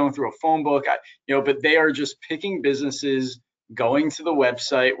 maybe they're going through a phone book, you know, but they are just picking businesses, going to the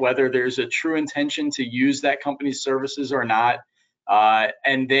website, whether there's a true intention to use that company's services or not.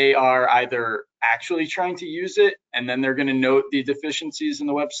 And they are either actually trying to use it, and then they're going to note the deficiencies in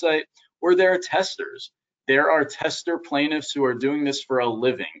the website, or they're testers. There are tester plaintiffs who are doing this for a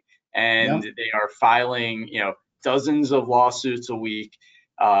living, and they are filing, you know, dozens of lawsuits a week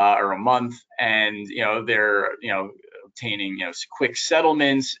or a month, and, you know, they're, you know, obtaining, you know, quick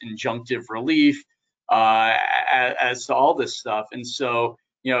settlements, injunctive relief, as to all this stuff. And so,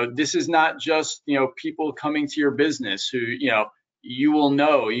 you know, this is not just, you know, people coming to your business who, you know,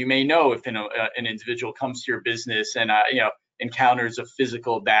 you may know if an individual comes to your business and, you know, encounters a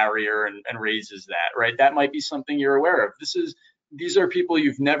physical barrier and raises that, right? That might be something you're aware of. These are people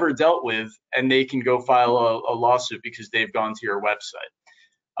you've never dealt with, and they can go file a lawsuit because they've gone to your website.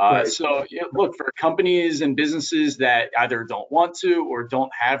 Right. So, you know, look, for companies and businesses that either don't want to or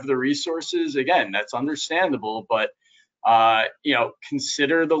don't have the resources, again, that's understandable, but you know,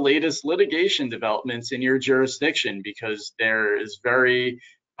 consider the latest litigation developments in your jurisdiction, because there is very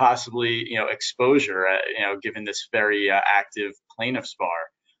possibly, you know, exposure, you know, given this very active plaintiff's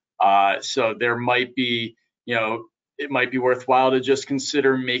bar. So there might be, you know, it might be worthwhile to just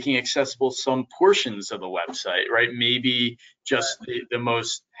consider making accessible some portions of the website, right? Maybe just the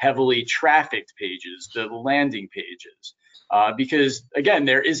most heavily trafficked pages, the landing pages, because again,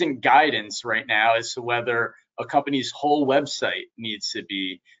 there isn't guidance right now as to whether a company's whole website needs to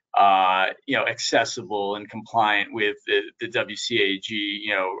be, you know, accessible and compliant with the WCAG,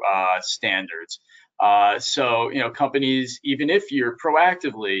 you know, standards. So, you know, companies, even if you're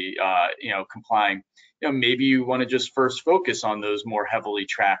proactively, you know, complying, you know, maybe you want to just first focus on those more heavily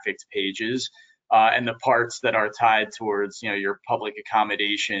trafficked pages and the parts that are tied towards, you know, your public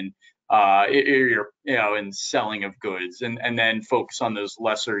accommodation, your, you know, and selling of goods, and then focus on those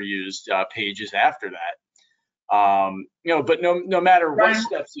lesser used pages after that. You know, but no matter what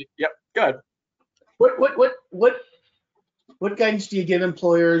steps, yep, go ahead. What guidance do you give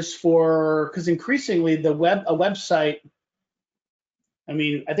employers for, because increasingly a website, I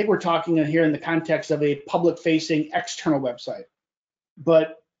mean, I think we're talking here in the context of a public-facing external website,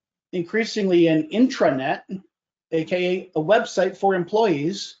 but increasingly an intranet, aka a website for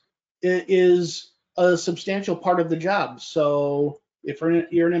employees, is a substantial part of the job. So if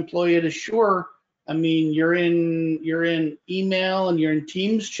you're an employee at Assure, I mean, you're in email and you're in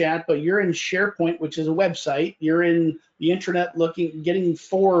Teams chat, but you're in SharePoint, which is a website. You're in the intranet getting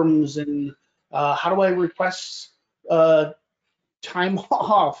forms and how do I request time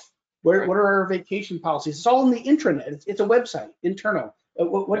off? What are our vacation policies? It's all in the intranet. It's a website, internal.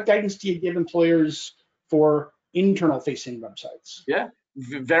 What guidance do you give employers for internal facing websites? Yeah,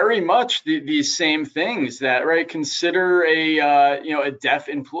 very much these same things that, right? Consider you know, a deaf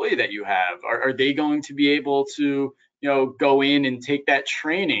employee that you have. Are they going to be able to, you know, go in and take that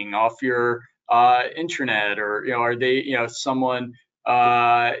training off your intranet, or, you know, are they, you know, someone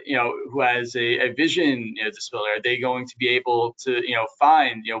you know, who has a vision, you know, disability? Are they going to be able to, you know,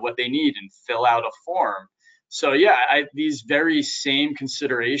 find, you know, what they need and fill out a form? So yeah, these very same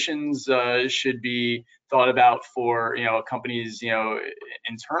considerations should be thought about for, you know, a company's, you know,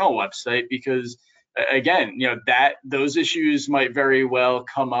 internal website, because again, you know, that those issues might very well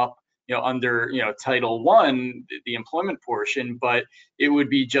come up, you know, under, you know, Title I, the employment portion, but it would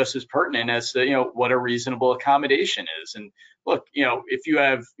be just as pertinent as to, you know, what a reasonable accommodation is. And look, you know, if you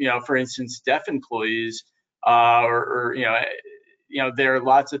have, you know, for instance, deaf employees, or you know, there are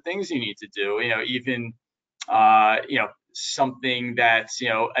lots of things you need to do, you know, even you know, something that's, you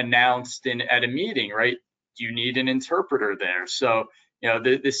know, announced at a meeting, right? you need an interpreter there? So,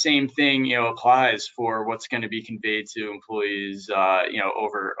 the same thing, applies for what's going to be conveyed to employees,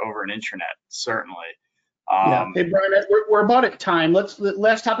 over an intranet, certainly. Yeah. Hey, Brian, we're about at time.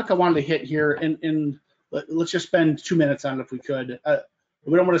 Last topic I wanted to hit here, and let's just spend 2 minutes on it if we could.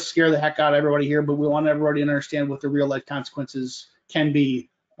 We don't want to scare the heck out of everybody here, but we want everybody to understand what the real life consequences can be.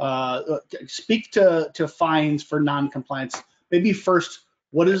 Speak to fines for non-compliance. Maybe first,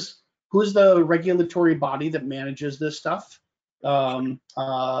 who's the regulatory body that manages this stuff? And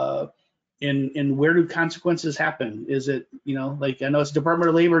where do consequences happen? Is it, like I know it's Department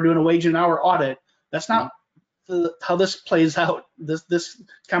of Labor doing a wage and hour audit. That's not how this plays out. This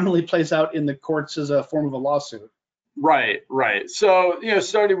commonly plays out in the courts as a form of a lawsuit. Right. So,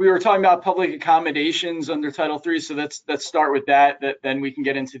 we were talking about public accommodations under Title III. So let's start with that. Then we can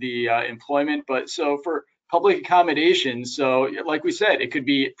get into the employment. But so for public accommodations, so like we said, it could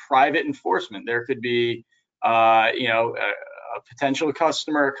be private enforcement. There could be, a potential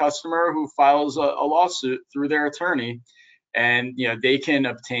customer who files a lawsuit through their attorney, and they can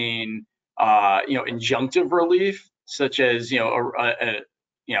obtain injunctive relief, such as an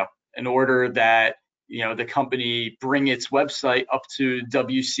order that the company bring its website up to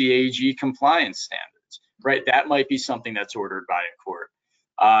WCAG compliance standards, right? That might be something that's ordered by a court.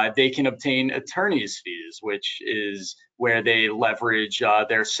 They can obtain attorney's fees, which is where they leverage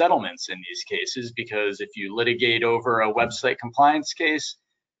their settlements in these cases, because if you litigate over a website compliance case,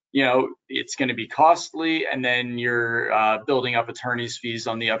 it's going to be costly, and then you're building up attorney's fees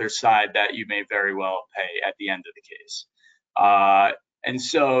on the other side that you may very well pay at the end of the case. And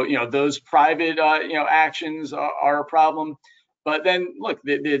so, those private, actions are a problem. But then, look,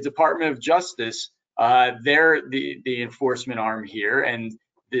 the Department of Justice, they're the enforcement arm here, and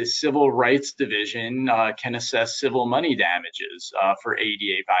the Civil Rights Division can assess civil money damages for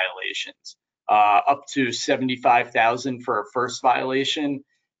ADA violations, up to $75,000 for a first violation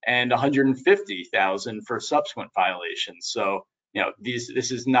and $150,000 for subsequent violations. So,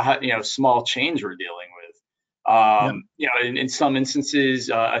 this is not, small change we're dealing with. In some instances,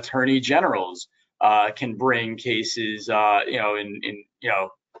 attorney generals can bring cases,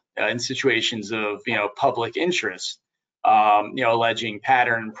 in situations of, public interest, alleging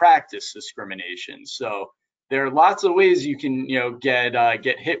pattern and practice discrimination. So there are lots of ways you can,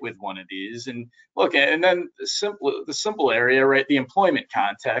 get hit with one of these. And look, and then the simple area, right? The employment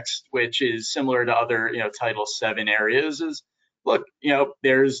context, which is similar to other, Title VII areas, is look,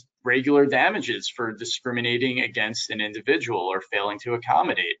 there's regular damages for discriminating against an individual or failing to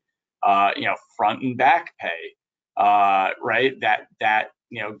accommodate, front and back pay, right? That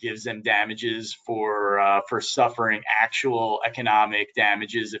gives them damages for suffering actual economic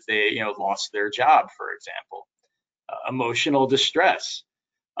damages if they, lost their job, for example. Emotional distress,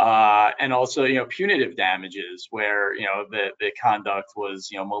 and also, punitive damages where, the conduct was,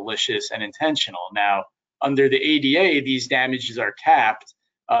 malicious and intentional. Now, under the ADA, these damages are capped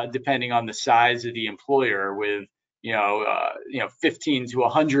depending on the size of the employer. With 15 to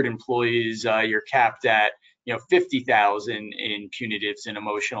 100 employees, you're capped at 50,000 in punitives and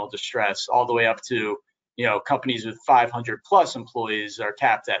emotional distress, all the way up to companies with 500 plus employees are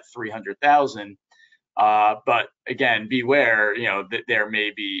capped at 300,000. But again, beware, that there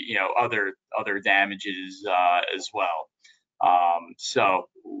may be other damages as well. So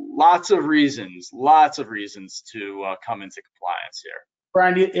lots of reasons to come into compliance here.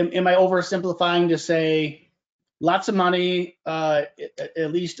 Brian, am I oversimplifying to say lots of money, at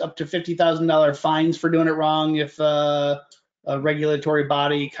least up to $50,000 fines for doing it wrong if a regulatory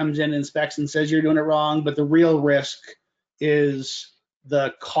body comes in, inspects, and says you're doing it wrong, but the real risk is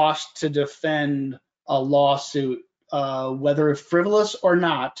the cost to defend a lawsuit, whether it's frivolous or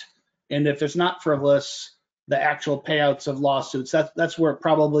not, and if it's not frivolous, the actual payouts of lawsuits. That's where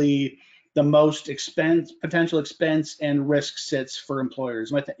probably the most potential expense and risk sits for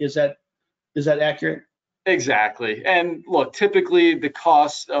employers. Is that accurate? Exactly. And look, typically the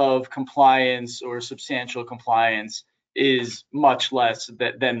cost of compliance or substantial compliance is much less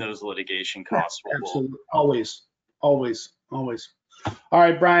than those litigation costs. Absolutely. Always. All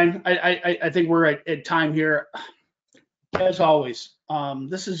right, Brian, I think we're at time here. As always,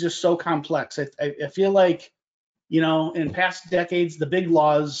 this is just so complex. I feel like, in past decades, the big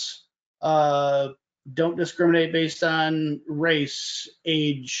laws don't discriminate based on race,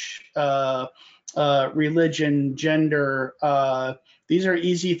 age, religion, gender. These are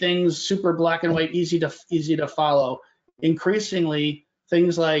easy things, super black and white, easy to follow. Increasingly,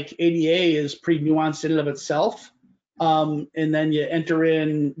 things like ADA is pretty nuanced in and of itself. And then you enter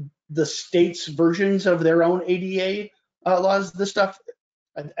in the state's versions of their own ADA laws. This stuff,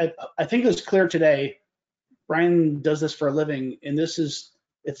 I think it's clear today, Brian does this for a living, and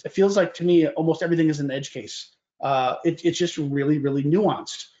it feels like to me almost everything is an edge case. It's just really, really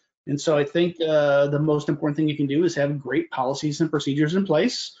nuanced. And so I think the most important thing you can do is have great policies and procedures in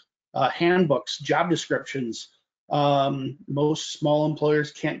place, handbooks, job descriptions. Most small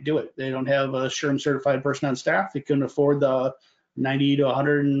employers can't do it. They don't have a SHRM certified person on staff. They couldn't afford the $90,000 to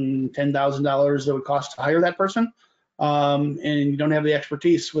 $110,000 that would cost to hire that person. And you don't have the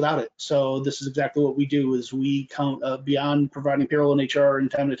expertise without it. So this is exactly what we do is we count beyond providing payroll and HR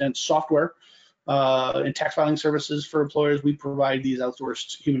and time and attendance software and tax filing services for employers. We provide these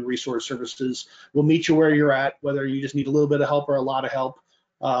outsourced human resource services. We'll meet you where you're at, whether you just need a little bit of help or a lot of help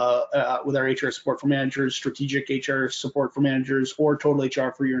with our HR support for managers, strategic HR support for managers, or total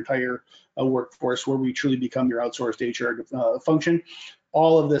HR for your entire workforce, where we truly become your outsourced HR function.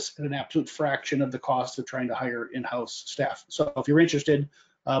 All of this at an absolute fraction of the cost of trying to hire in-house staff. So if you're interested,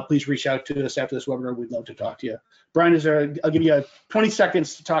 please reach out to us after this webinar. We'd love to talk to you. Brian, I'll give you 20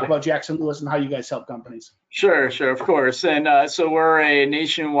 seconds to talk about Jackson Lewis and how you guys help companies. Sure, of course. And so we're a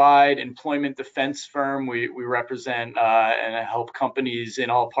nationwide employment defense firm. We represent and help companies in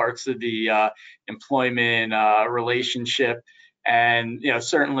all parts of the employment relationship. And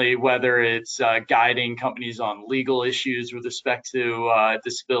certainly whether it's guiding companies on legal issues with respect to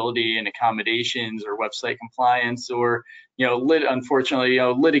disability and accommodations or website compliance, or unfortunately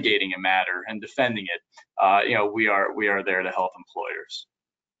litigating a matter and defending it, we are there to help employers.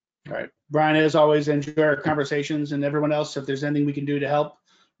 All right, Brian, as always, enjoy our conversations, and everyone else, if there's anything we can do to help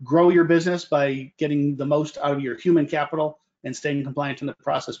grow your business by getting the most out of your human capital and staying compliant in the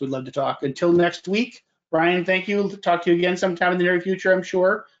process, we'd love to talk. Until next week, Brian, thank you. Talk to you again sometime in the near future, I'm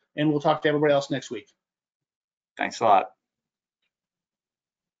sure, and we'll talk to everybody else next week. Thanks a lot.